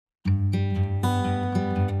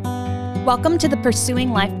Welcome to the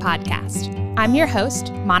Pursuing Life podcast. I'm your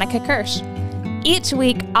host, Monica Kirsch. Each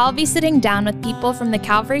week, I'll be sitting down with people from the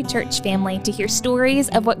Calvary Church family to hear stories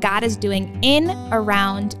of what God is doing in,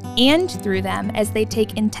 around, and through them as they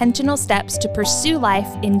take intentional steps to pursue life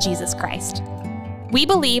in Jesus Christ. We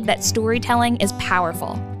believe that storytelling is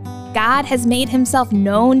powerful. God has made himself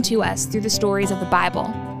known to us through the stories of the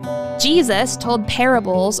Bible. Jesus told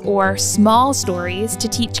parables or small stories to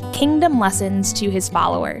teach kingdom lessons to his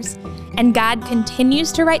followers. And God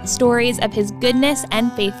continues to write stories of his goodness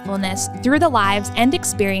and faithfulness through the lives and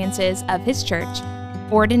experiences of his church,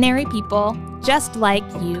 ordinary people just like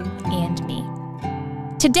you and me.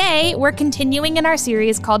 Today, we're continuing in our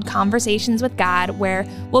series called Conversations with God, where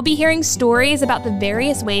we'll be hearing stories about the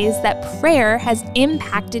various ways that prayer has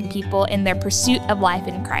impacted people in their pursuit of life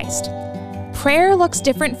in Christ. Prayer looks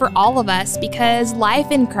different for all of us because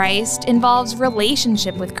life in Christ involves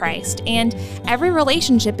relationship with Christ, and every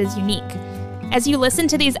relationship is unique. As you listen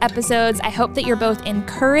to these episodes, I hope that you're both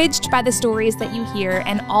encouraged by the stories that you hear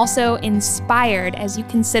and also inspired as you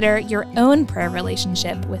consider your own prayer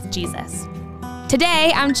relationship with Jesus.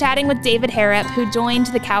 Today, I'm chatting with David Harrop, who joined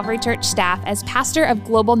the Calvary Church staff as pastor of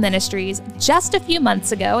global ministries just a few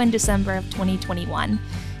months ago in December of 2021.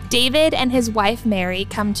 David and his wife, Mary,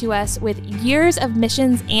 come to us with years of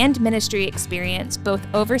missions and ministry experience, both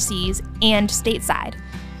overseas and stateside.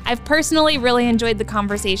 I've personally really enjoyed the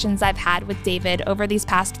conversations I've had with David over these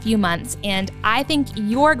past few months, and I think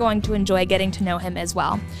you're going to enjoy getting to know him as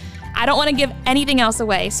well. I don't want to give anything else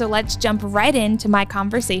away, so let's jump right into my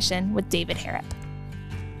conversation with David Harrop.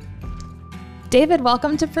 David,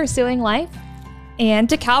 welcome to Pursuing Life and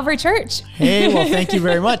to Calvary Church. Hey, well, thank you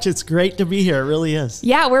very much. It's great to be here. It really is.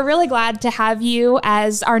 Yeah, we're really glad to have you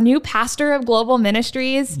as our new pastor of global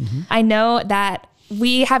ministries. I know that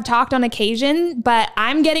we have talked on occasion, but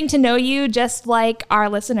I'm getting to know you just like our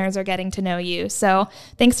listeners are getting to know you. So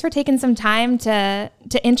thanks for taking some time to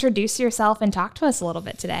introduce yourself and talk to us a little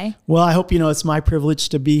bit today. Well, I hope you know it's my privilege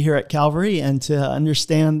to be here at Calvary and to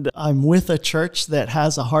understand I'm with a church that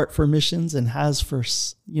has a heart for missions and has for,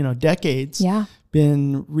 decades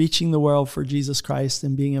been reaching the world for Jesus Christ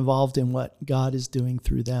and being involved in what God is doing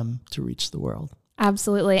through them to reach the world.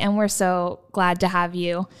 Absolutely. And we're so glad to have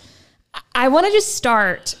you. I want to just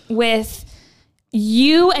start with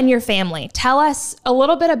you and your family. Tell us a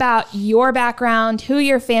little bit about your background, who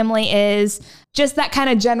your family is, just that kind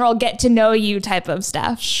of general get to know you type of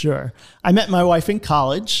stuff. Sure. I met my wife in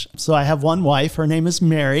college. So I have one wife. Her name is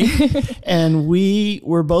Mary. And we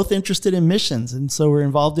were both interested in missions. And so we're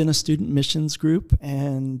involved in a student missions group.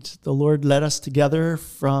 And the Lord led us together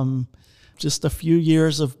from just a few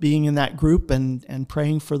years of being in that group and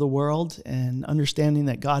praying for the world and understanding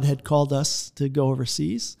that God had called us to go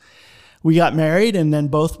overseas. We got married and then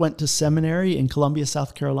both went to seminary in Columbia,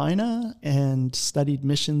 South Carolina, and studied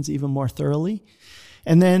missions even more thoroughly.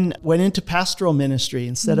 And then went into pastoral ministry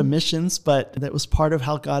instead of missions, but that was part of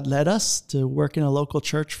how God led us to work in a local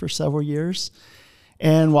church for several years.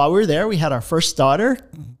 And while we were there, we had our first daughter,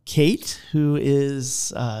 Kate, who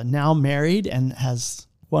is now married and has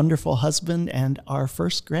wonderful husband, and our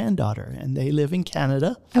first granddaughter, and they live in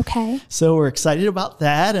Canada. Okay. So we're excited about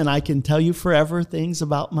that, and I can tell you forever things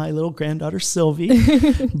about my little granddaughter, Sylvie.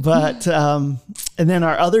 But, and then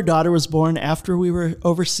our other daughter was born after we were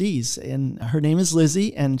overseas, and her name is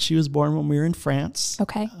Lizzie, and she was born when we were in France.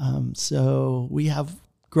 Okay. So we have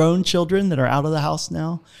grown children that are out of the house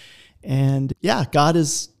now. And yeah, God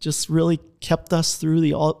has just really kept us through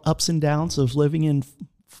the ups and downs of living in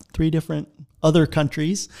 3 different other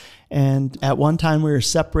countries. And at one time we were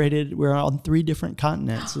separated. We were on 3 different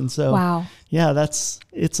continents. And so, wow. Yeah,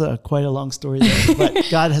 it's quite a long story there. But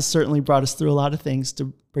God has certainly brought us through a lot of things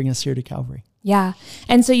to bring us here to Calvary. Yeah.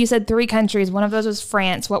 And so you said 3 countries. One of those was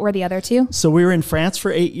France. What were the other 2? So we were in France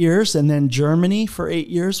for 8 years and then Germany for 8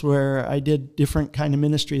 years, where I did different kind of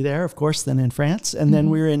ministry there, of course, than in France. And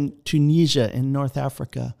then we were in Tunisia in North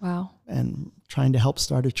Africa. Wow. And trying to help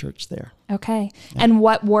start a church there. Okay. Yeah. And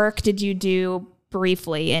what work did you do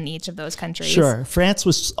briefly in each of those countries? Sure. France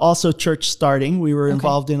was also church starting. We were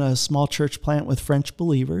involved in a small church plant with French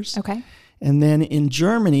believers. Okay. And then in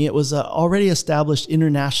Germany, it was an already established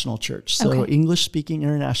international church. So English-speaking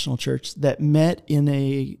international church that met in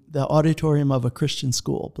the auditorium of a Christian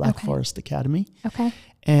school, Black Forest Academy. Okay.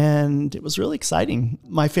 And it was really exciting.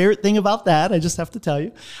 My favorite thing about that, I just have to tell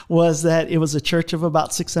you, was that it was a church of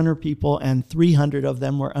about 600 people and 300 of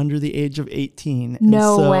them were under the age of 18.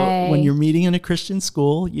 No way. When you're meeting in a Christian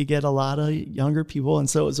school, you get a lot of younger people. And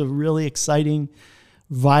so it was a really exciting,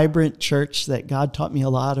 vibrant church that God taught me a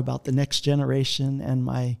lot about the next generation and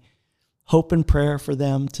my hope and prayer for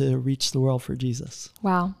them to reach the world for Jesus.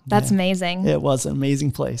 Wow, that's amazing. It was an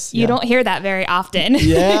amazing place. You don't hear that very often.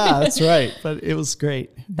 Yeah, that's right. But it was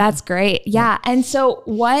great. That's great. Yeah. And so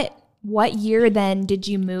what year then did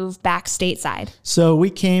you move back stateside? So we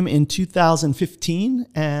came in 2015,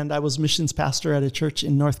 and I was missions pastor at a church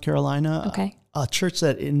in North Carolina. Okay. A church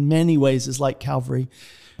that in many ways is like Calvary.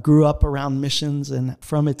 Grew up around missions, and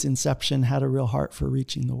from its inception had a real heart for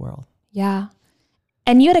reaching the world. Yeah.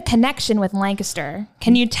 And you had a connection with Lancaster.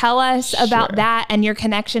 Can you tell us about that and your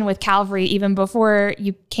connection with Calvary even before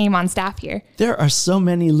you came on staff here? There are so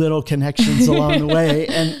many little connections along the way.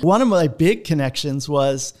 And one of my big connections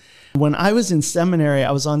was when I was in seminary,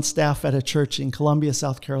 I was on staff at a church in Columbia,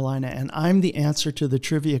 South Carolina, and I'm the answer to the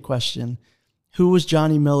trivia question, who was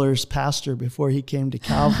Johnny Miller's pastor before he came to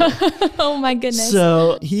Calvary? Oh my goodness.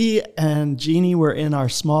 So he and Jeannie were in our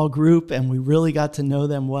small group, and we really got to know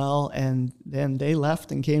them well. And then they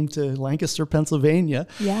left and came to Lancaster, Pennsylvania.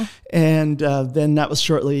 Yeah. And then that was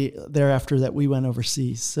shortly thereafter that we went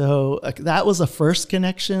overseas. So that was a first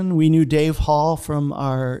connection. We knew Dave Hall from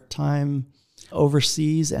our time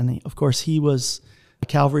overseas. And of course, he was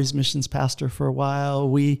Calvary's missions pastor for a while.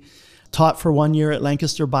 We taught for 1 year at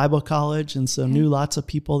Lancaster Bible College, and so knew lots of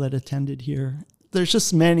people that attended here. There's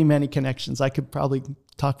just many, many connections. I could probably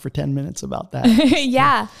talk for 10 minutes about that.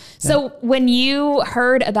 Yeah. So when you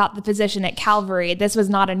heard about the position at Calvary, this was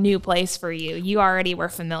not a new place for you. You already were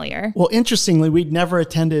familiar. Well, interestingly, we'd never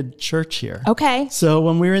attended church here. Okay. So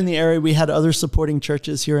when we were in the area, we had other supporting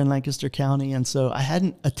churches here in Lancaster County. And so I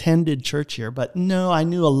hadn't attended church here, but no, I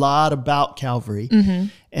knew a lot about Calvary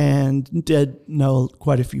and did know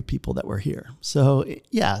quite a few people that were here. So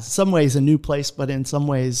yeah, some ways a new place, but in some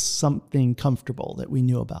ways something comfortable that we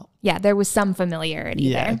knew about. Yeah, there was some familiarity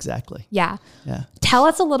there. Yeah, exactly. Yeah. Yeah. Tell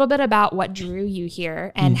us a little bit about what drew you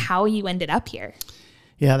here and how you ended up here.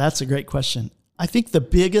 Yeah, that's a great question. I think the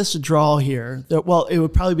biggest draw here, it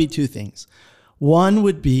would probably be two things. One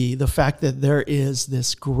would be the fact that there is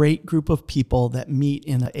this great group of people that meet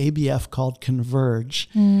in an ABF called Converge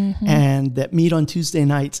and that meet on Tuesday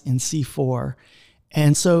nights in C4.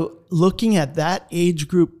 And so looking at that age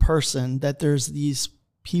group person, that there's these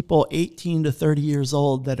people 18 to 30 years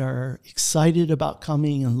old that are excited about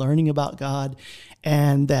coming and learning about God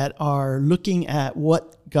and that are looking at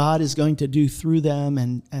what God is going to do through them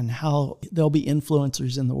and how they'll be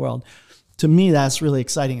influencers in the world. To me, that's really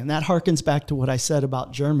exciting. And that harkens back to what I said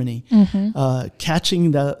about Germany,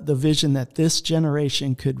 catching the vision that this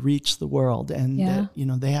generation could reach the world and that,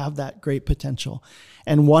 they have that great potential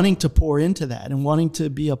and wanting to pour into that and wanting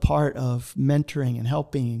to be a part of mentoring and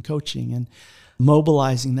helping and coaching and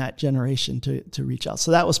mobilizing that generation to reach out. So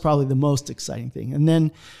that was probably the most exciting thing. And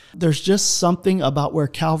then there's just something about where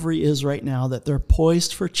Calvary is right now, that they're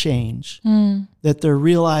poised for change, that they're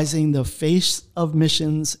realizing the face of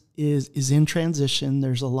missions is in transition.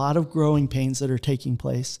 There's a lot of growing pains that are taking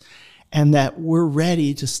place, and that we're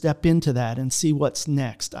ready to step into that and see what's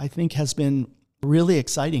next, I think has been really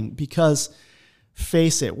exciting because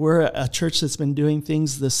face it, we're a church that's been doing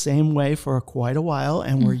things the same way for quite a while,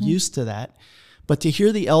 and we're used to that. But to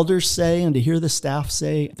hear the elders say and to hear the staff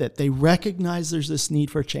say that they recognize there's this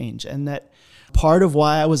need for change, and that part of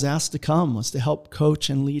why I was asked to come was to help coach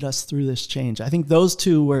and lead us through this change. I think those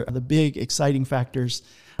two were the big exciting factors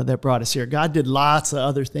that brought us here. God did lots of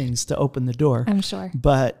other things to open the door. I'm sure.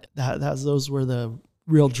 But those were the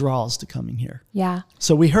real draws to coming here. Yeah.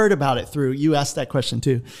 So we heard about it through, you asked that question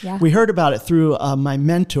too. Yeah. We heard about it through my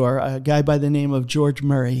mentor, a guy by the name of George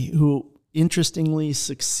Murray, who interestingly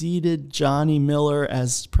succeeded Johnny Miller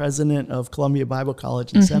as president of Columbia Bible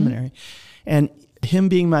College and Seminary. And him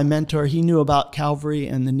being my mentor, he knew about Calvary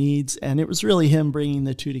and the needs, and it was really him bringing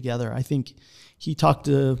the two together. I think he talked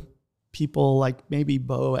to people like maybe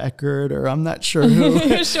Bo Eckert, or I'm not sure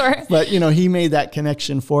who. Sure. But, he made that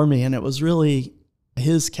connection for me, and it was really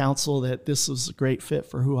his counsel that this was a great fit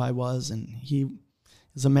for who I was, and he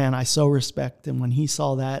is a man I so respect. And when he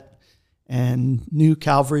saw that and knew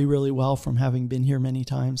Calvary really well from having been here many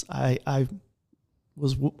times, I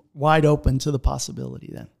was wide open to the possibility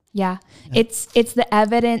then. Yeah. It's the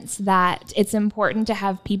evidence that it's important to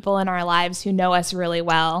have people in our lives who know us really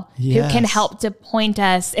well, who can help to point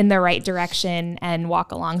us in the right direction and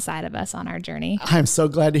walk alongside of us on our journey. I'm so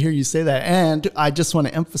glad to hear you say that. And I just want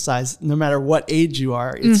to emphasize, no matter what age you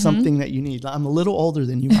are, it's something that you need. I'm a little older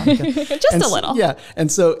than you, Monica. Just a little. Yeah.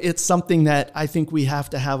 And so it's something that I think we have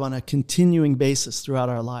to have on a continuing basis throughout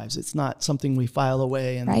our lives. It's not something we file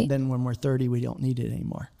away and then when we're 30, we don't need it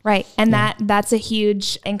anymore. Right. And that's a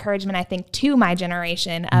huge encouragement encouragement, I think, to my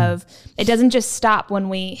generation of it doesn't just stop when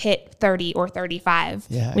we hit 30 or 35.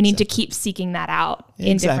 Yeah, we need to keep seeking that out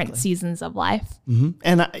in different seasons of life. Mm-hmm.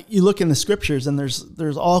 And you look in the scriptures and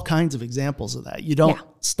there's all kinds of examples of that. You don't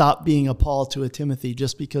stop being a Paul to a Timothy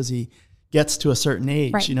just because he gets to a certain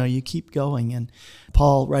age. Right. You know, you keep going. And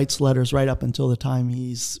Paul writes letters right up until the time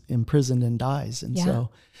he's imprisoned and dies. And so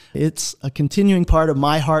it's a continuing part of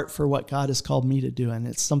my heart for what God has called me to do. And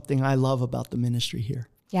it's something I love about the ministry here.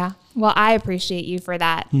 Yeah. Well, I appreciate you for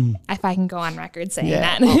that. If I can go on record saying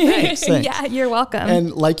that. Oh, thanks. Yeah, you're welcome.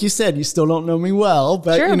 And like you said, you still don't know me well,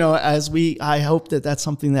 but True. you know, I hope that that's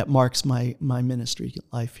something that marks my ministry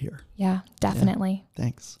life here. Yeah, definitely. Yeah.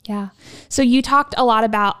 Thanks. Yeah. So you talked a lot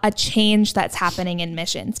about a change that's happening in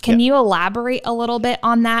missions. Can you elaborate a little bit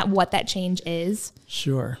on that, what that change is?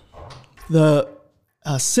 Sure. The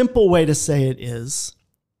simple way to say it is,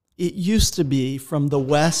 it used to be from the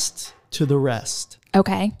West to the rest.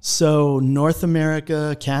 Okay. So North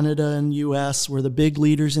America, Canada, and U.S. were the big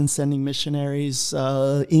leaders in sending missionaries,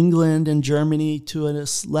 England and Germany to a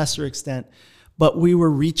lesser extent, but we were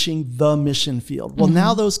reaching the mission field. Well,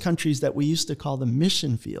 now those countries that we used to call the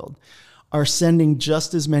mission field are sending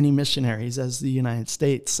just as many missionaries as the United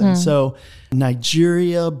States. And so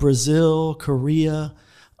Nigeria, Brazil, Korea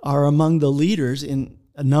are among the leaders in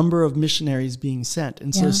a number of missionaries being sent.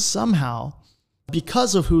 And so somehow,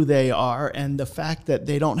 because of who they are and the fact that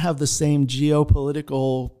they don't have the same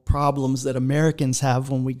geopolitical problems that Americans have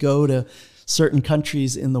when we go to certain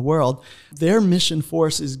countries in the world, their mission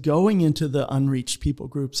force is going into the unreached people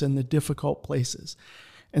groups and the difficult places.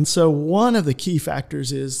 And so one of the key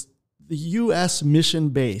factors is the U.S. mission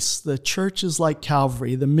base, the churches like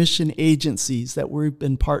Calvary, the mission agencies that we've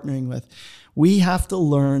been partnering with. We have to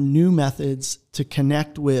learn new methods to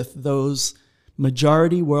connect with those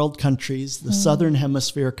majority world countries, the Southern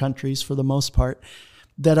Hemisphere countries for the most part,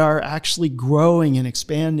 that are actually growing and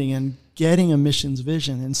expanding and getting a missions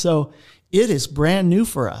vision. And so it is brand new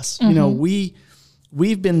for us. You know,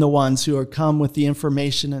 we've been the ones who are come with the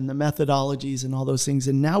information and the methodologies and all those things.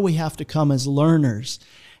 And now we have to come as learners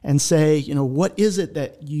and say, you know, what is it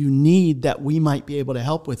that you need that we might be able to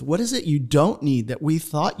help with? What is it you don't need that we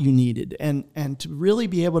thought you needed? And to really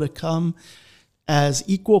be able to come as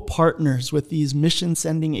equal partners with these mission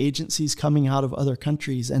sending agencies coming out of other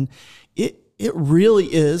countries. And it really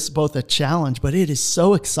is both a challenge, but it is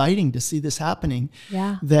so exciting to see this happening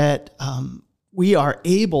that we are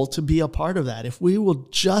able to be a part of that. If we will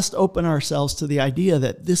just open ourselves to the idea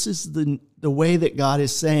that this is the way that God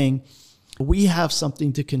is saying, we have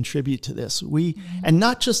something to contribute to this. And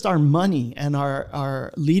not just our money and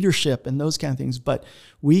our leadership and those kind of things, but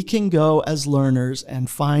we can go as learners and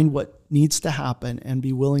find what needs to happen and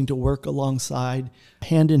be willing to work alongside,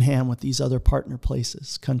 hand in hand with these other partner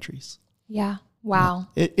places, countries. Yeah. Wow.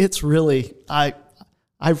 It's really,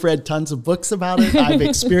 I've read tons of books about it. I've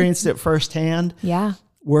experienced it firsthand. Yeah.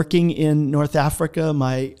 Working in North Africa,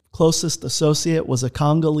 my closest associate was a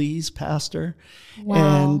Congolese pastor.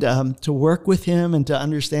 Wow. And to work with him and to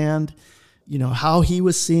understand, you know, how he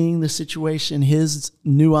was seeing the situation, his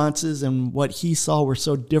nuances and what he saw were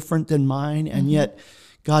so different than mine. And yet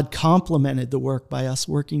God complemented the work by us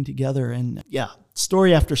working together. And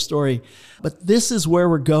story after story. But this is where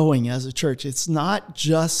we're going as a church. It's not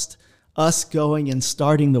just us going and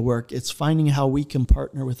starting the work. It's finding how we can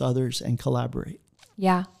partner with others and collaborate.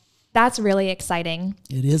 Yeah. That's really exciting.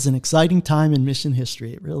 It is an exciting time in mission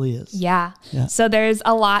history. It really is. Yeah. So there's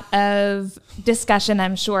a lot of discussion,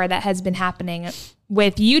 I'm sure, that has been happening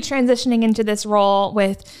with you transitioning into this role,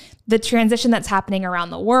 with the transition that's happening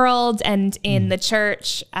around the world and in the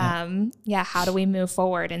church. How do we move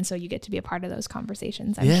forward? And so you get to be a part of those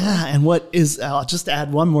conversations. I'm sure. And what is, I'll just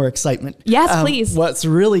add one more excitement. Yes, please. What's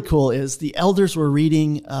really cool is the elders were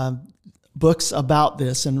reading books about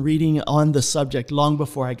this and reading on the subject long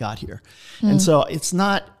before I got here. And so it's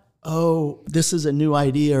not, this is a new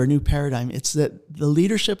idea or a new paradigm. It's that the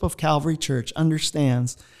leadership of Calvary Church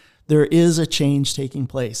understands there is a change taking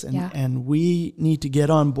place, and we need to get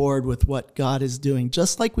on board with what God is doing,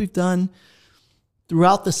 just like we've done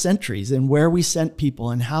throughout the centuries and where we sent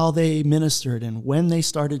people and how they ministered and when they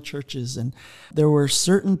started churches. And there were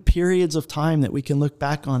certain periods of time that we can look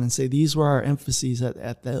back on and say, these were our emphases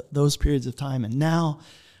at those periods of time. And now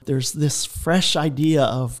there's this fresh idea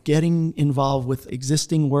of getting involved with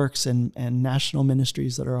existing works and national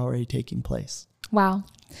ministries that are already taking place. Wow.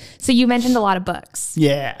 So you mentioned a lot of books.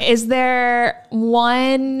 Yeah. Is there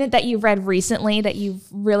one that you've read recently that you've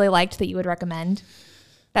really liked that you would recommend?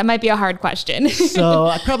 That might be a hard question. So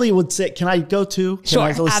I probably would say, can I go to? Sure,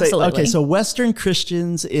 absolutely. Okay, so Western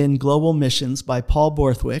Christians in Global Missions by Paul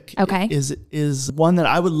Borthwick is one that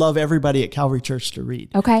I would love everybody at Calvary Church to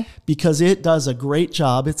read. Okay. Because it does a great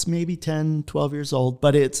job. It's maybe 10, 12 years old,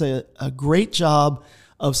 but it's a great job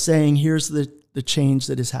of saying, here's the change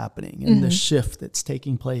that is happening and the shift that's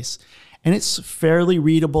taking place. And it's fairly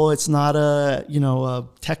readable. It's not a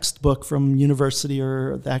textbook from university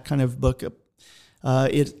or that kind of book.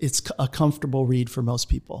 It's a comfortable read for most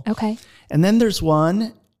people. Okay. And then there's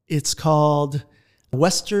one, it's called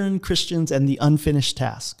Western Christians and the Unfinished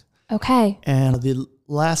Task. Okay. And the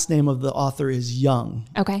last name of the author is Young.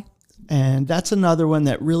 Okay. And that's another one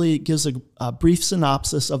that really gives a brief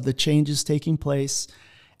synopsis of the changes taking place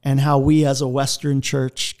and how we as a Western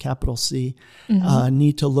church, capital C,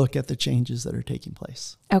 need to look at the changes that are taking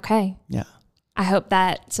place. Okay. Yeah. I hope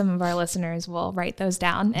that some of our listeners will write those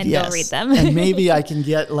down and go read them. And maybe I can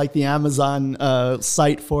get like the Amazon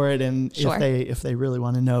site for it, and sure. if they really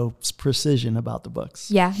want to know precision about the books.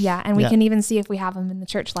 Yeah, and we can even see if we have them in the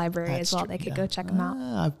church library as well. They could go check them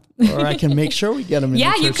out. Or I can make sure we get them in the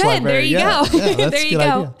church you could. library. There you go. That's there you a good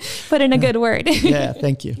go. idea. Put in a good word. Yeah,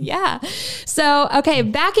 thank you. Yeah. So, okay,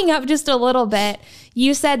 backing up just a little bit,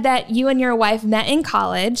 you said that you and your wife met in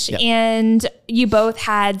college and you both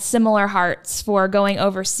had similar hearts for going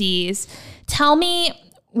overseas. Tell me,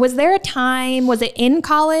 was there a time, was it in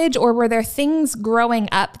college, or were there things growing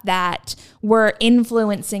up that were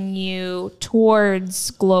influencing you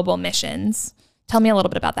towards global missions? Tell me a little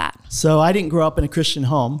bit about that. So I didn't grow up in a Christian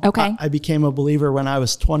home. Okay. I became a believer when I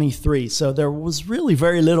was 23. So there was really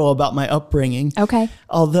very little about my upbringing. Okay.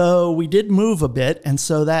 Although we did move a bit. And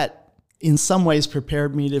so that in some ways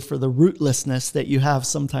prepared me for the rootlessness that you have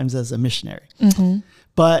sometimes as a missionary. Mm-hmm.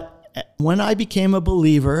 But when I became a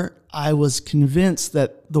believer, I was convinced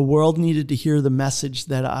that the world needed to hear the message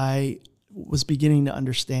that I was beginning to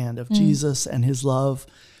understand of Jesus and his love,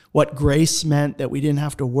 what grace meant, that we didn't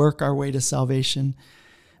have to work our way to salvation.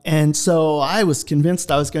 And so I was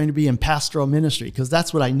convinced I was going to be in pastoral ministry because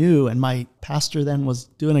that's what I knew. And my pastor then was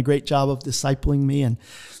doing a great job of discipling me. And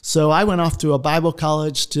so I went off to a Bible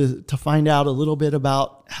college to find out a little bit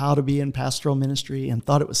about how to be in pastoral ministry, and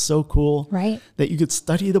thought it was so cool that you could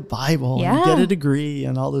study the Bible and get a degree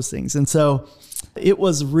and all those things. And so it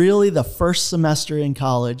was really the first semester in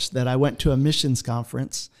college that I went to a missions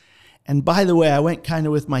conference. And by the way, I went kind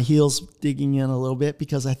of with my heels digging in a little bit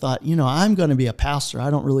because I thought, I'm going to be a pastor. I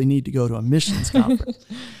don't really need to go to a missions conference.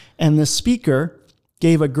 And the speaker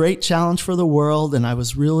gave a great challenge for the world, and I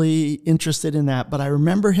was really interested in that. But I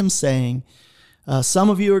remember him saying, some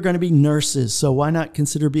of you are going to be nurses, so why not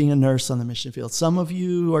consider being a nurse on the mission field? Some of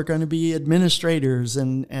you are going to be administrators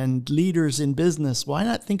and leaders in business. Why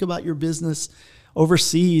not think about your business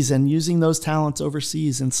overseas and using those talents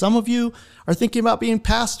overseas? And some of you are thinking about being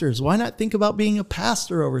pastors. Why not think about being a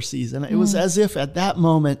pastor overseas? And it was as if at that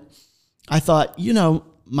moment I thought,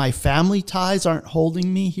 my family ties aren't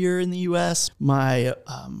holding me here in the U.S. My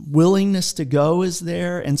willingness to go is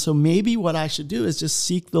there. And so maybe what I should do is just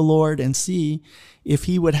seek the Lord and see if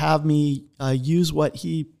he would have me use what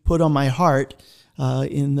he put on my heart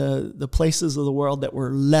in the places of the world that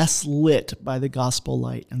were less lit by the gospel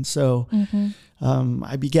light. And so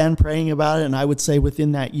I began praying about it, and I would say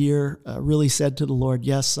within that year, really said to the Lord,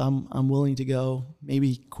 yes, I'm willing to go,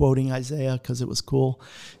 maybe quoting Isaiah because it was cool.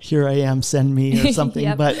 Here I am, send me, or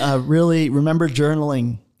something. But really remember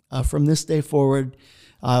journaling, from this day forward,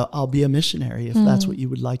 I'll be a missionary if that's what you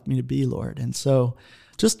would like me to be, Lord. And so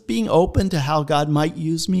just being open to how God might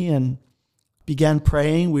use me, and began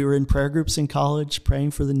praying. We were in prayer groups in college,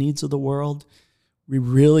 praying for the needs of the world. We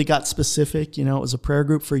really got specific. It was a prayer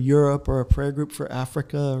group for Europe or a prayer group for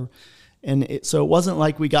Africa. So it wasn't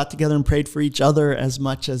like we got together and prayed for each other as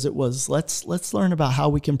much as it was, let's learn about how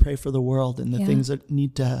we can pray for the world and the things that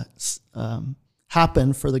need to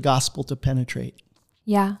happen for the gospel to penetrate.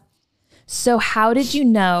 Yeah. So how did you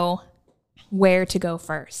know where to go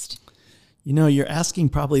first? You're asking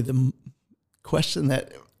probably the question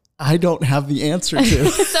that I don't have the answer to.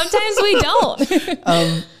 Sometimes we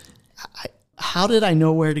don't. How did I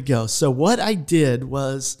know where to go? So what I did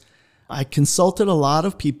was I consulted a lot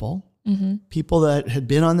of people, people that had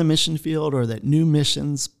been on the mission field or that knew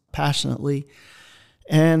missions passionately.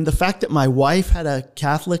 And the fact that my wife had a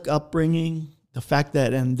Catholic upbringing, the fact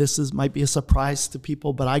that, and might be a surprise to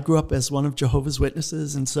people, but I grew up as one of Jehovah's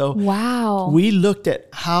Witnesses. And so we looked at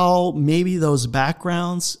how maybe those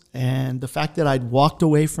backgrounds and the fact that I'd walked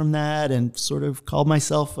away from that and sort of called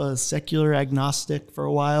myself a secular agnostic for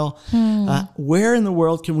a while, where in the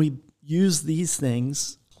world can we use these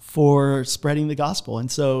things for spreading the gospel? And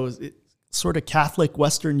so sort of Catholic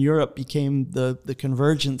Western Europe became the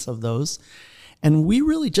convergence of those. And we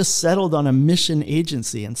really just settled on a mission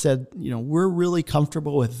agency and said, we're really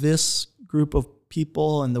comfortable with this group of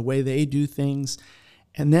people and the way they do things.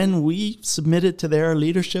 And then we submitted to their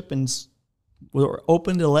leadership and we're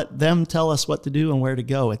open to let them tell us what to do and where to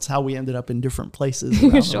go. It's how we ended up in different places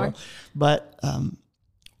around the world. But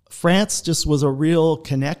France just was a real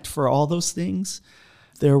connect for all those things.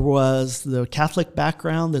 There was the Catholic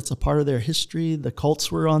background that's a part of their history. The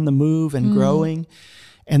cults were on the move and growing.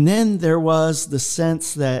 And then there was the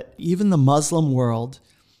sense that even the Muslim world,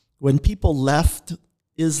 when people left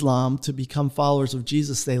Islam to become followers of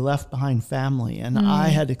Jesus, they left behind family. And I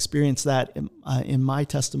had experienced that in my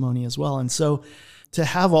testimony as well. And so to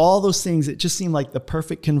have all those things, it just seemed like the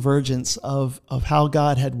perfect convergence of how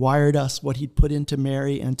God had wired us, what he'd put into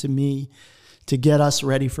Mary and to me to get us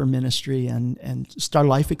ready for ministry, and just our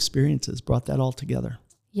life experiences brought that all together.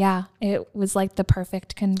 Yeah, it was like the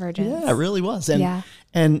perfect convergence. Yeah, it really was.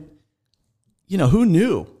 And who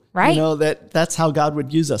knew? Right. That's how God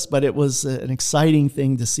would use us. But it was an exciting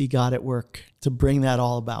thing to see God at work to bring that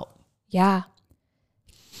all about. Yeah.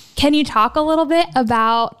 Can you talk a little bit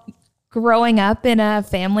about growing up in a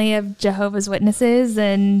family of Jehovah's Witnesses,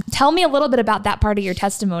 and tell me a little bit about that part of your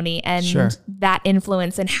testimony and that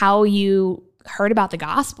influence and how you heard about the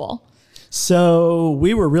gospel? So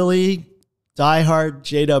we were really diehard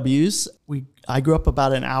JWs. I grew up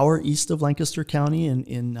about an hour east of Lancaster County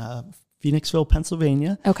in Phoenixville,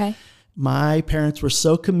 Pennsylvania. Okay. My parents were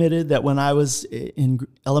so committed that when I was in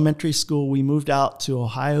elementary school, we moved out to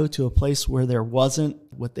Ohio to a place where there wasn't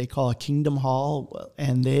what they call a Kingdom Hall,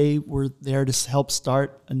 and they were there to help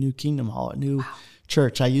start a new Kingdom Hall, a new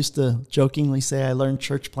church. I used to jokingly say I learned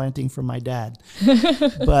church planting from my dad.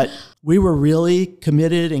 But we were really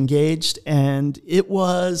committed, engaged, and it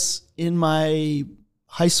was in my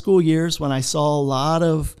high school years when I saw a lot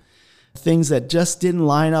of things that just didn't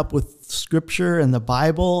line up with Scripture and the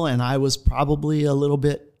Bible, and I was probably a little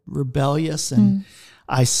bit rebellious, and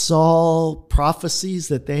I saw prophecies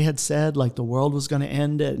that they had said, like the world was going to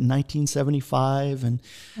end in 1975, and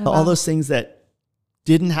all those things that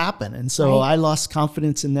didn't happen. And so I lost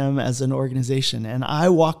confidence in them as an organization, and I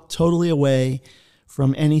walked totally away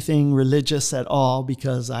from anything religious at all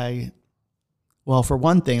because for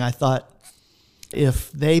one thing, I thought,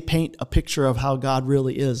 if they paint a picture of how God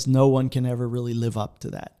really is, no one can ever really live up to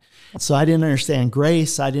that. So I didn't understand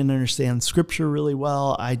grace. I didn't understand Scripture really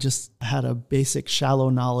well. I just had a basic shallow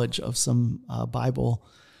knowledge of some Bible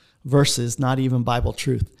verses, not even Bible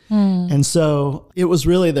truth. And so it was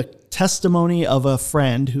really the testimony of a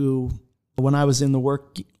friend who, when I was in the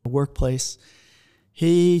workplace,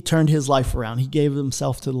 he turned his life around. He gave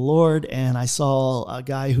himself to the Lord, and I saw a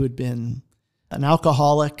guy who had been an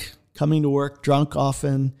alcoholic, coming to work drunk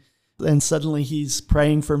often, and suddenly he's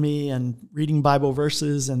praying for me and reading Bible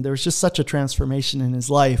verses, and there was just such a transformation in his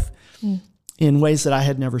life in ways that I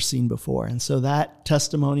had never seen before. And so that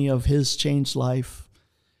testimony of his changed life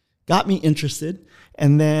got me interested,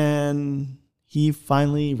 and then he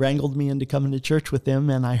finally wrangled me into coming to church with him,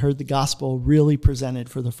 and I heard the gospel really presented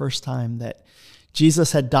for the first time, that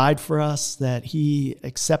Jesus had died for us, that he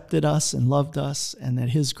accepted us and loved us, and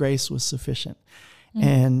that his grace was sufficient.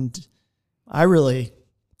 And I really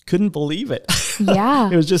couldn't believe it. Yeah.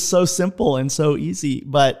 It was just so simple and so easy.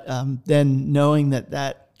 But then knowing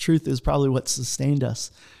that truth is probably what sustained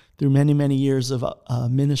us through many, many years of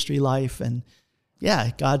ministry life. And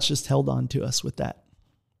God's just held on to us with that.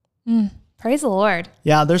 Praise the Lord.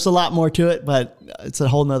 Yeah, there's a lot more to it, but it's a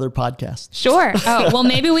whole nother podcast. Sure. Oh, well,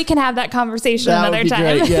 maybe we can have that conversation another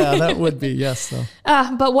time. Great. Yeah, that would be. Yes. So.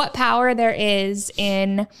 But what power there is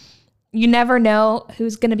in... You never know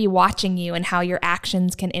who's going to be watching you and how your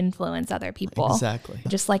actions can influence other people. Exactly.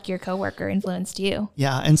 Just like your coworker influenced you.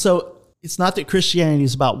 Yeah. And so it's not that Christianity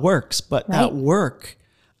is about works, but that work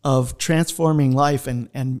of transforming life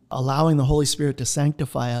and allowing the Holy Spirit to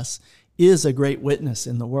sanctify us is a great witness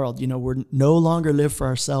in the world. We're no longer live for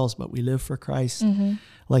ourselves, but we live for Christ,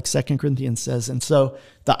 like 2 Corinthians says. And so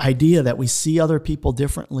the idea that we see other people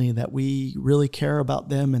differently, that we really care about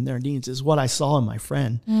them and their needs, is what I saw in my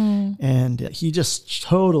friend. And he just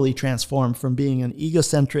totally transformed from being an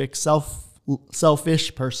egocentric,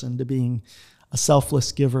 selfish person to being a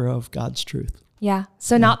selfless giver of God's truth. Yeah.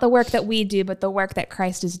 So not the work that we do, but the work that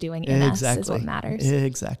Christ is doing in us is what matters.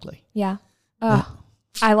 Exactly. Yeah. Oh,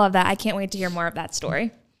 I love that. I can't wait to hear more of that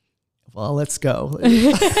story. Well, let's go.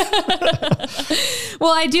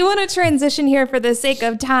 Well, I do want to transition here for the sake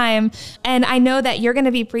of time. And I know that you're going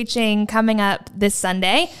to be preaching coming up this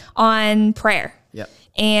Sunday on prayer. Yep.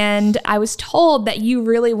 And I was told that you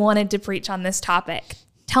really wanted to preach on this topic.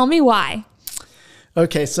 Tell me why.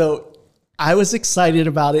 Okay, so I was excited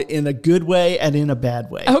about it in a good way and in a bad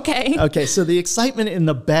way. Okay, so the excitement in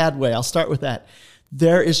the bad way, I'll start with that.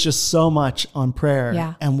 There is just so much on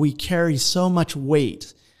prayer, and we carry so much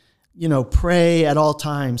weight. Pray at all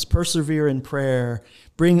times, persevere in prayer,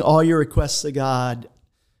 bring all your requests to God,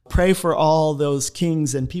 pray for all those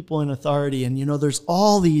kings and people in authority. And, there's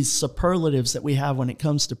all these superlatives that we have when it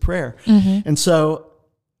comes to prayer. Mm-hmm. And so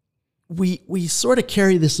we sort of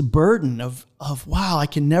carry this burden of, wow, I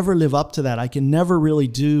can never live up to that. I can never really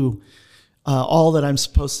do all that I'm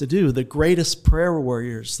supposed to do. The greatest prayer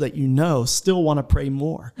warriors that still want to pray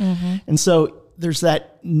more. Mm-hmm. And so there's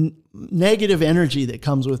that negative energy that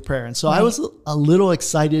comes with prayer. And so I was a little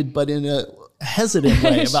excited, but in a hesitant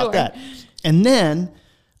way about that. And then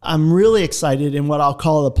I'm really excited in what I'll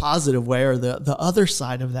call the positive way, or the other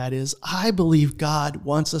side of that is I believe God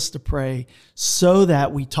wants us to pray so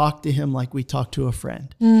that we talk to him like we talk to a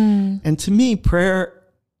friend. Mm. And to me, prayer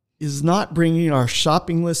is not bringing our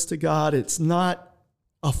shopping list to God. It's not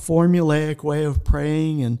a formulaic way of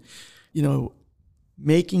praying and,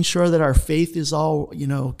 making sure that our faith is all,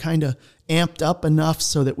 kind of amped up enough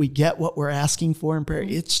so that we get what we're asking for in prayer.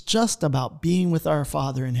 It's just about being with our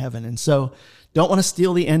Father in heaven. And so don't want to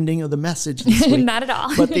steal the ending of the message this week. Not at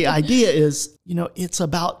all. But the idea is, it's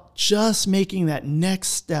about just making that next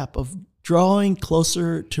step of drawing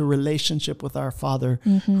closer to relationship with our Father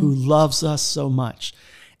who loves us so much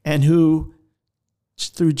and who,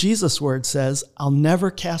 through Jesus' word, says, I'll never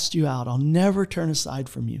cast you out. I'll never turn aside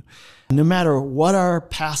from you. No matter what our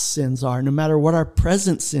past sins are, no matter what our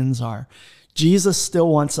present sins are, Jesus still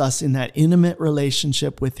wants us in that intimate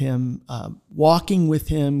relationship with him, walking with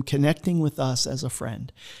him, connecting with us as a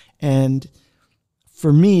friend. And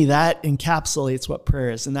for me, that encapsulates what prayer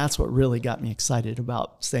is. And that's what really got me excited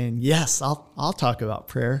about saying, yes, I'll talk about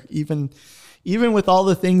prayer. Even with all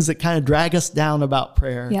the things that kind of drag us down about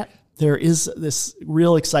prayer, there is this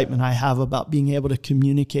real excitement I have about being able to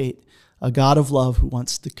communicate a God of love who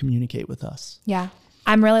wants to communicate with us. Yeah.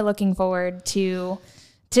 I'm really looking forward to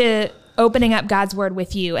opening up God's word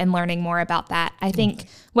with you and learning more about that. I think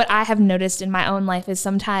what I have noticed in my own life is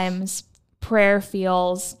sometimes prayer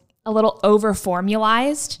feels a little over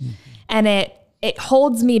formalized and it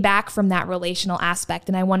holds me back from that relational aspect.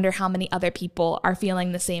 And I wonder how many other people are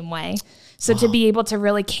feeling the same way. So to be able to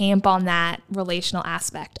really camp on that relational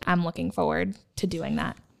aspect, I'm looking forward to doing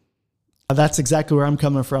that. That's exactly where I'm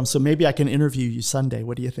coming from. So maybe I can interview you Sunday.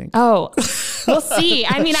 What do you think? Oh, we'll see.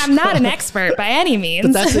 I mean, I'm not an expert by any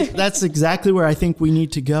means. But that's exactly where I think we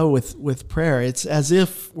need to go with prayer. It's as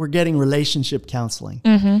if we're getting relationship counseling.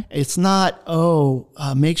 Mm-hmm. It's not,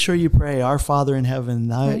 make sure you pray, our Father in heaven,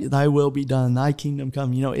 thy will be done, thy kingdom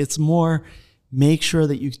come. It's more, make sure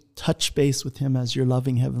that you touch base with him as your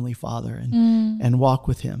loving heavenly Father and walk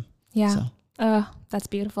with him. Yeah. That's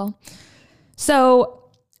beautiful. So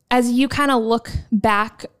as you kind of look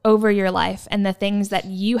back over your life and the things that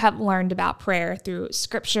you have learned about prayer through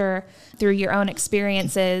scripture, through your own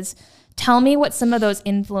experiences, tell me what some of those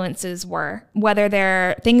influences were, whether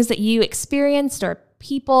they're things that you experienced or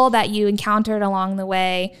people that you encountered along the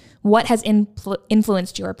way. What has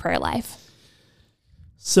influenced your prayer life?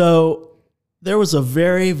 So there was a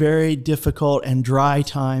very, very difficult and dry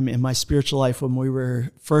time in my spiritual life when we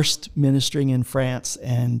were first ministering in France,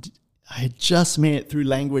 and I had just made it through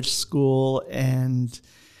language school, and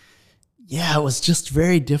it was just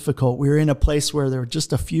very difficult. We were in a place where there were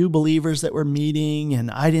just a few believers that were meeting,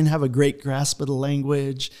 and I didn't have a great grasp of the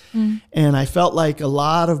language. And I felt like a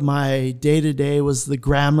lot of my day-to-day was the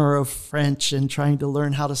grammar of French and trying to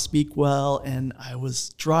learn how to speak well, and I was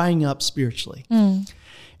drying up spiritually.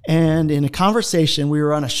 And in a conversation, we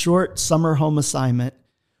were on a short summer home assignment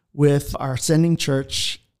with our sending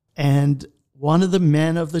church, and one of the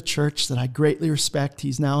men of the church that I greatly respect,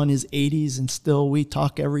 he's now in his 80s and still we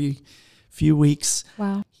talk every few weeks.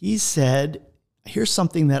 Wow. He said, here's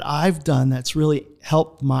something that I've done that's really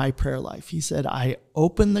helped my prayer life. He said, I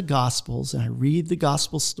open the Gospels and I read the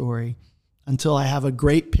Gospel story until I have a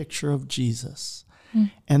great picture of Jesus.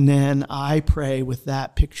 And then I pray with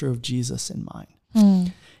that picture of Jesus in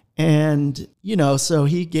mind. And, so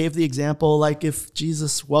he gave the example, like if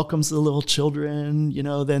Jesus welcomes the little children,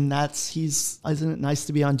 then isn't it nice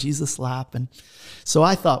to be on Jesus' lap? And so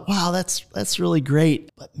I thought, wow, that's really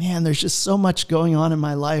great. But man, there's just so much going on in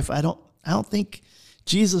my life. I don't think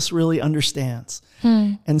Jesus really understands.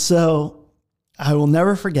 And so I will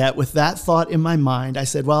never forget, with that thought in my mind, I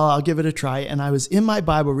said, well, I'll give it a try. And I was in my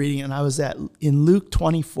Bible reading, and I was in Luke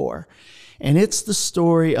 24. And it's the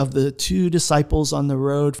story of the two disciples on the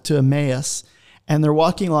road to Emmaus, and they're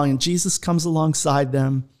walking along, and Jesus comes alongside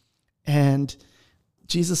them, and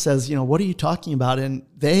Jesus says, what are you talking about? And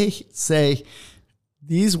they say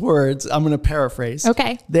these words, I'm going to paraphrase.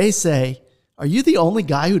 Okay. They say, are you the only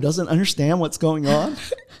guy who doesn't understand what's going on?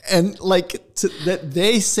 And that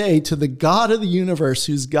they say to the God of the universe,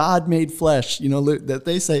 who's God made flesh, that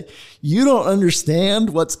they say, you don't understand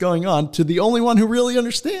what's going on, to the only one who really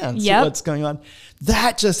understands what's going on.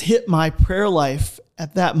 That just hit my prayer life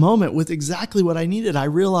at that moment with exactly what I needed. I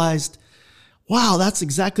realized, wow, that's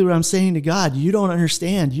exactly what I'm saying to God. You don't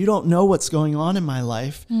understand. You don't know what's going on in my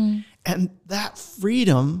life. And that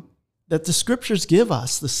freedom that the scriptures give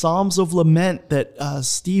us, the Psalms of Lament that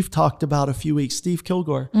Steve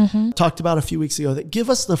Kilgore talked about a few weeks ago, that give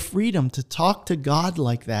us the freedom to talk to God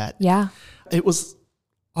like that. Yeah. It was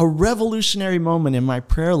a revolutionary moment in my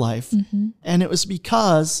prayer life. And it was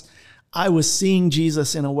because I was seeing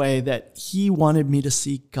Jesus in a way that he wanted me to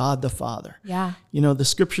see God the Father. Yeah. The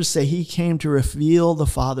scriptures say he came to reveal the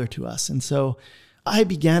Father to us. And so I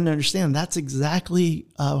began to understand that's exactly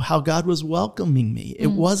how God was welcoming me.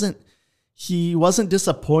 He wasn't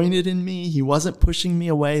disappointed in me. He wasn't pushing me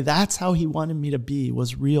away. That's how he wanted me to be,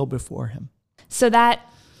 was real before him. So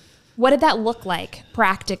what did that look like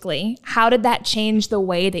practically? How did that change the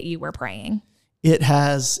way that you were praying?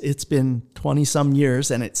 It's been 20 some years,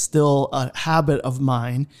 and it's still a habit of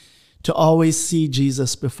mine to always see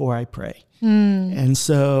Jesus before I pray. And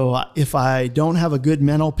so if I don't have a good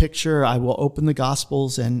mental picture, I will open the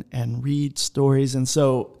Gospels and read stories. And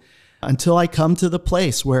so until I come to the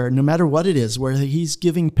place where no matter what it is, where he's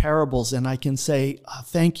giving parables and I can say,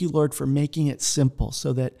 thank you, Lord, for making it simple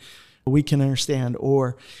so that we can understand.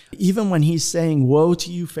 Or even when he's saying, woe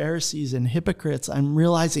to you, Pharisees and hypocrites, I'm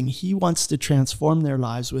realizing he wants to transform their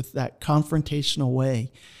lives with that confrontational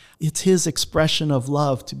way. It's his expression of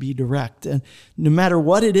love to be direct. And no matter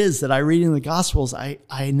what it is that I read in the Gospels,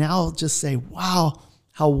 I now just say, wow,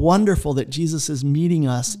 how wonderful that Jesus is meeting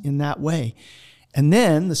us in that way. And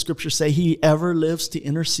then the scriptures say he ever lives to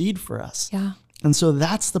intercede for us. Yeah. And so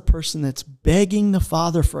that's the person that's begging the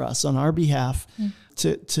Father for us on our behalf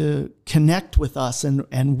to connect with us,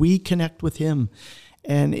 and we connect with him.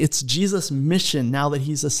 And it's Jesus' mission now that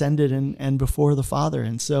he's ascended and before the Father.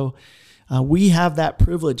 And so we have that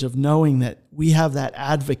privilege of knowing that we have that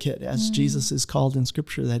advocate, as Jesus is called in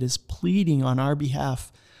scripture, that is pleading on our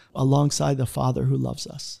behalf alongside the Father who loves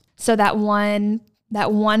us. So that one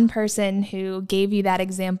person who gave you that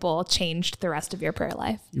example changed the rest of your prayer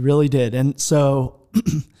life. You really did. And so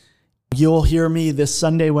you'll hear me this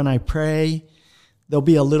Sunday when I pray. There'll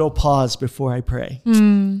be a little pause before I pray.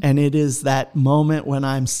 And it is that moment when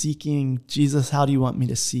I'm seeking, Jesus, how do you want me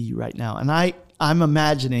to see you right now? And I'm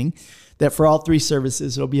imagining that for all three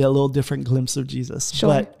services, it'll be a little different glimpse of Jesus. Sure.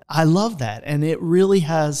 But I love that. And it really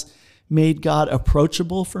has made God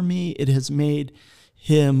approachable for me. It has made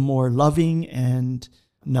him more loving, and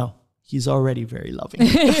no, he's already very loving.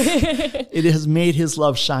 It has made his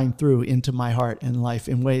love shine through into my heart and life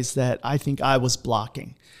in ways that I think I was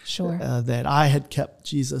blocking. Sure. That I had kept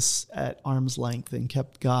Jesus at arm's length and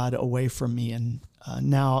kept God away from me. And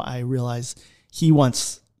now I realize he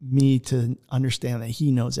wants me to understand that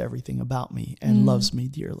he knows everything about me and loves me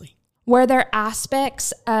dearly. Were there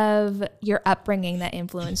aspects of your upbringing that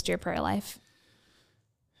influenced your prayer life?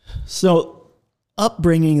 So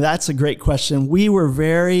upbringing, that's a great question. We were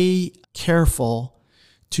very careful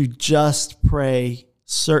to just pray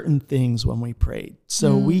certain things when we prayed.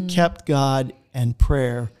 So we kept God and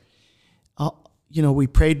prayer. We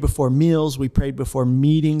prayed before meals, we prayed before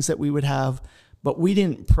meetings that we would have, but we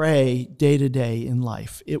didn't pray day to day in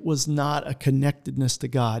life. It was not a connectedness to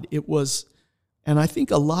God. It was, and I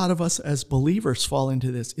think a lot of us as believers fall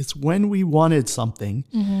into this. It's when we wanted something,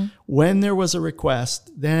 when there was a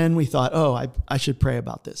request, then we thought, I should pray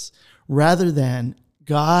about this. Rather than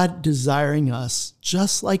God desiring us,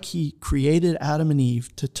 just like he created Adam and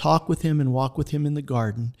Eve, to talk with him and walk with him in the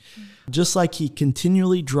garden, just like he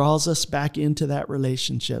continually draws us back into that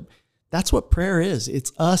relationship. That's what prayer is.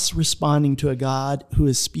 It's us responding to a God who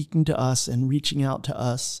is speaking to us and reaching out to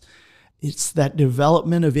us. It's that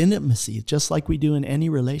development of intimacy, just like we do in any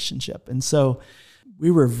relationship. And so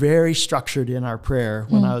we were very structured in our prayer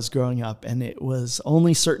when I was growing up, and it was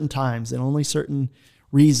only certain times and only certain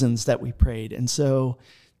reasons that we prayed. And so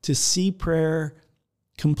to see prayer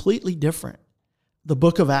completely different. The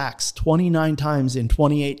book of Acts, 29 times in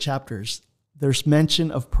 28 chapters, there's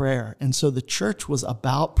mention of prayer. And so the church was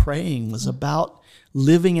about praying, was about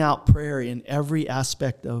living out prayer in every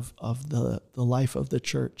aspect of the life of the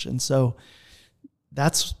church. And so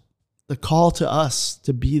that's the call to us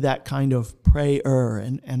to be that kind of prayer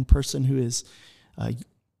and person who is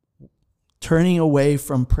turning away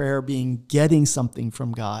from prayer being getting something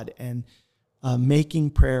from God and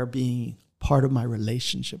making prayer being part of my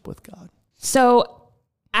relationship with God. So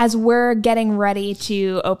as we're getting ready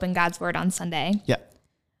to open God's Word on Sunday, Yeah.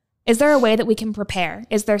 is there a way that we can prepare?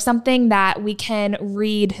 Is there something that we can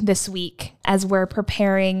read this week as we're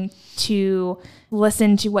preparing to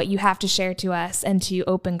listen to what you have to share to us and to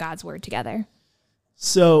open God's Word together?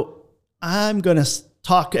 So I'm going to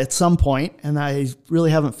talk at some point, and I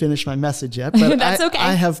really haven't finished my message yet, but That's okay.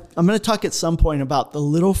 I'm going to talk at some point about the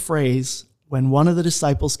little phrase when one of the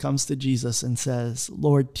disciples comes to Jesus and says,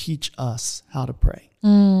 "Lord, teach us how to pray."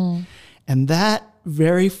 And that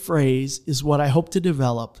very phrase is what I hope to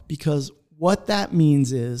develop, because what that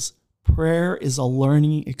means is prayer is a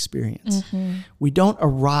learning experience. We don't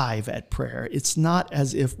arrive at prayer. It's not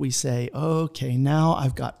as if we say, okay, now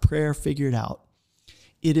I've got prayer figured out.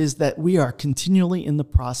 It is that we are continually in the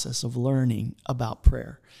process of learning about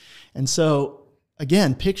prayer. And so,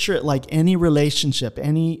 again, picture it like any relationship,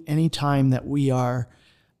 any time that we are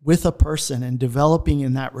with a person and developing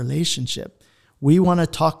in that relationship. We want to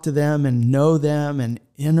talk to them and know them and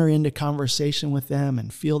enter into conversation with them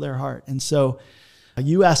and feel their heart. And so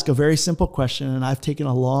you ask a very simple question, and I've taken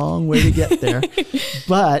a long way to get there.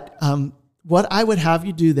 But what I would have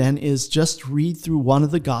you do then is just read through one of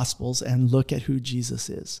the Gospels and look at who Jesus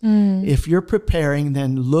is. If you're preparing,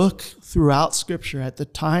 then look throughout Scripture at the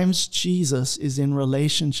times Jesus is in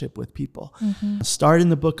relationship with people. Start in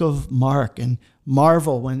the book of Mark and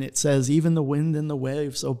marvel when it says, even the wind and the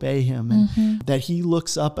waves obey him, and that he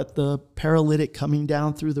looks up at the paralytic coming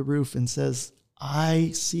down through the roof and says, I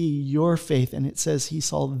see your faith. And it says he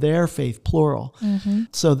saw their faith, plural.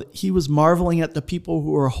 So that he was marveling at the people who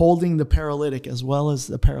were holding the paralytic as well as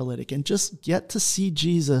the paralytic, and just get to see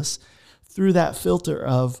Jesus through that filter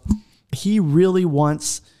of he really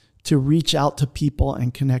wants to reach out to people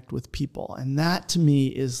and connect with people. And that to me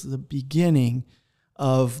is the beginning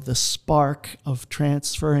of the spark of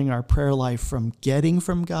transferring our prayer life from getting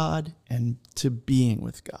from God and to being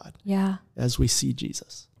with God. Yeah. As we see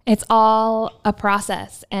Jesus. It's all a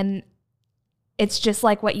process. And it's just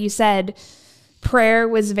like what you said, prayer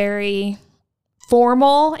was very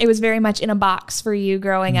formal. It was very much in a box for you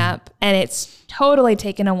growing up. And it's totally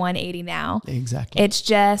taken a 180 now. Exactly. It's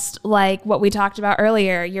just like what we talked about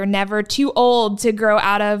earlier. You're never too old to grow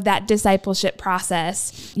out of that discipleship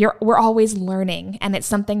process. We're always learning. And it's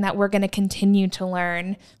something that we're going to continue to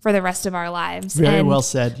learn for the rest of our lives. Very and well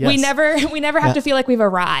said. Yes. We never have to feel like we've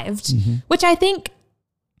arrived, which I think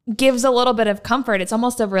gives a little bit of comfort. It's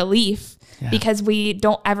almost a relief because we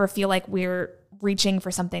don't ever feel like we're reaching for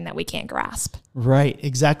something that we can't grasp. Right,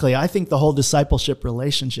 exactly. I think the whole discipleship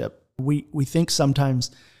relationship, we think sometimes,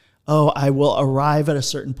 I will arrive at a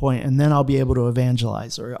certain point and then I'll be able to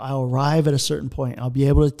evangelize, or I'll arrive at a certain point, I'll be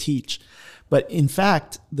able to teach. But in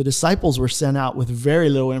fact, the disciples were sent out with very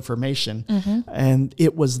little information. And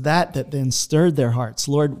it was that then stirred their hearts.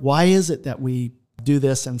 Lord, why is it that we do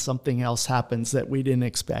this and something else happens that we didn't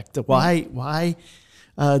expect? Why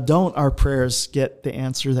don't our prayers get the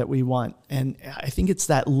answer that we want? And I think it's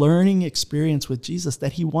that learning experience with Jesus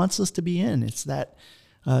that he wants us to be in. It's that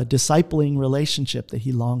discipling relationship that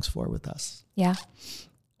he longs for with us. Yeah.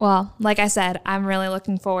 Well, like I said, I'm really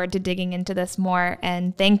looking forward to digging into this more.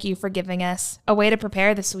 And thank you for giving us a way to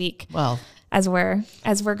prepare this week. Well, as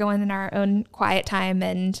we're going in our own quiet time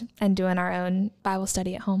and doing our own Bible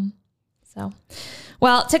study at home. So,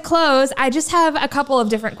 well, to close, I just have a couple of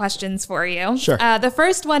different questions for you. Sure. The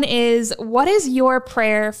first one is, what is your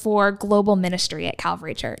prayer for global ministry at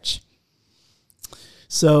Calvary Church?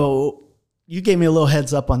 So you gave me a little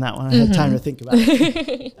heads up on that one. I had time to think about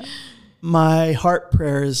it. My heart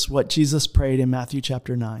prayer is what Jesus prayed in Matthew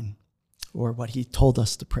chapter 9, or what he told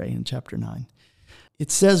us to pray in chapter 9.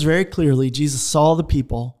 It says very clearly, Jesus saw the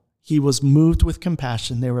people. He was moved with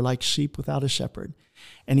compassion. They were like sheep without a shepherd.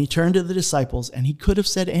 And he turned to the disciples, and he could have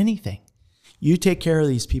said anything. You take care of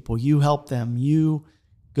these people. You help them. You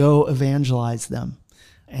go evangelize them.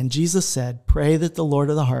 And Jesus said, pray that the Lord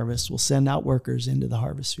of the harvest will send out workers into the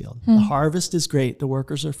harvest field. The harvest is great. The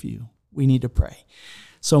workers are few. We need to pray.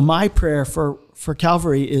 So my prayer for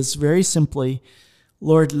Calvary is very simply,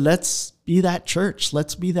 Lord, let's be that church.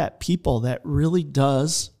 Let's be that people that really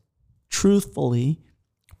does truthfully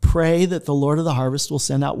pray that the Lord of the harvest will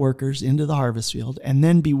send out workers into the harvest field, and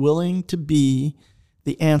then be willing to be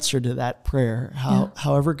the answer to that prayer,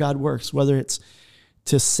 however God works, whether it's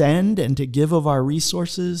to send and to give of our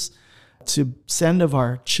resources, to send of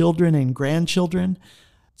our children and grandchildren,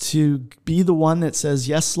 to be the one that says,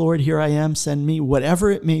 yes, Lord, here I am, send me, whatever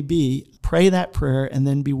it may be. Pray that prayer and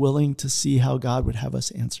then be willing to see how God would have us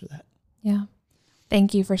answer that. Yeah.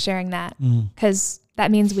 Thank you for sharing that, because that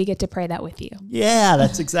means we get to pray that with you. Yeah,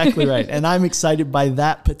 that's exactly right. And I'm excited by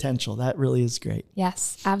that potential. That really is great.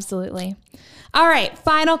 Yes, absolutely. All right,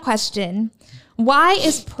 final question. Why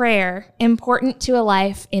is prayer important to a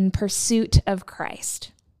life in pursuit of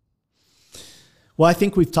Christ? Well, I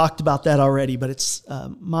think we've talked about that already, but it's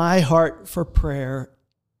my heart for prayer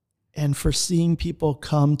and for seeing people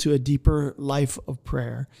come to a deeper life of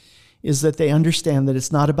prayer is that they understand that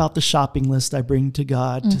it's not about the shopping list I bring to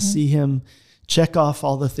God to see him check off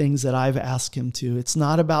all the things that I've asked him to. It's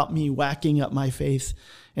not about me whacking up my faith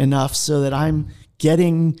enough so that I'm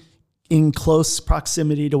getting in close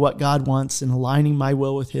proximity to what God wants and aligning my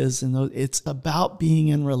will with his. And it's about being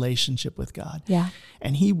in relationship with God. Yeah.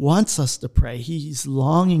 And he wants us to pray. He's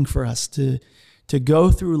longing for us to go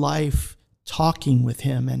through life talking with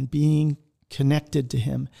him and being connected to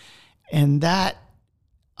him. And that,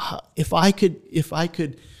 if I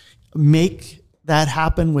could make that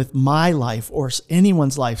happen with my life or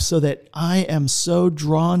anyone's life so that I am so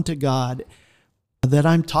drawn to God that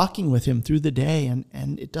I'm talking with him through the day.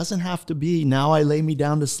 And it doesn't have to be now I lay me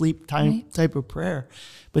down to sleep type of prayer,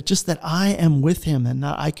 but just that I am with him and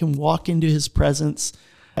that I can walk into his presence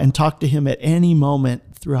and talk to him at any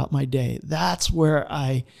moment throughout my day. That's where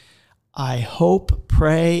I hope,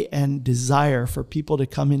 pray, and desire for people to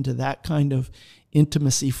come into that kind of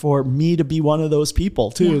intimacy, for me to be one of those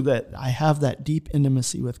people too, that I have that deep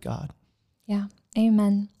intimacy with God. Yeah.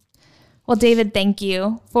 Amen. Well, David, thank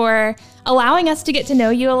you for allowing us to get to know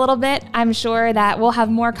you a little bit. I'm sure that we'll have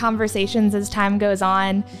more conversations as time goes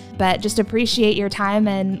on, but just appreciate your time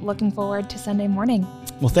and looking forward to Sunday morning.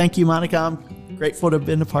 Well, thank you, Monica. I'm grateful to have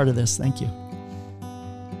been a part of this. Thank you.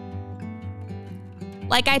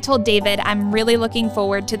 Like I told David, I'm really looking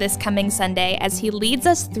forward to this coming Sunday as he leads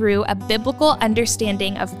us through a biblical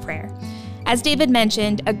understanding of prayer. As David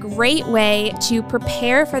mentioned, a great way to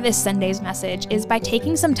prepare for this Sunday's message is by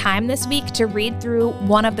taking some time this week to read through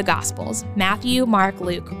one of the Gospels, Matthew, Mark,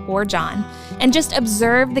 Luke, or John, and just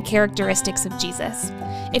observe the characteristics of Jesus.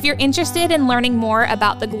 If you're interested in learning more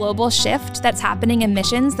about the global shift that's happening in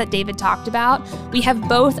missions that David talked about, we have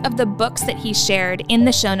both of the books that he shared in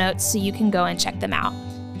the show notes so you can go and check them out.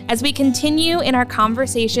 As we continue in our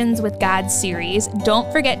Conversations with God series,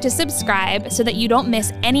 don't forget to subscribe so that you don't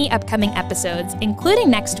miss any upcoming episodes, including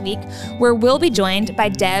next week, where we'll be joined by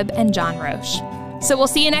Deb and John Roche. So we'll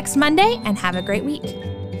see you next Monday, and have a great week.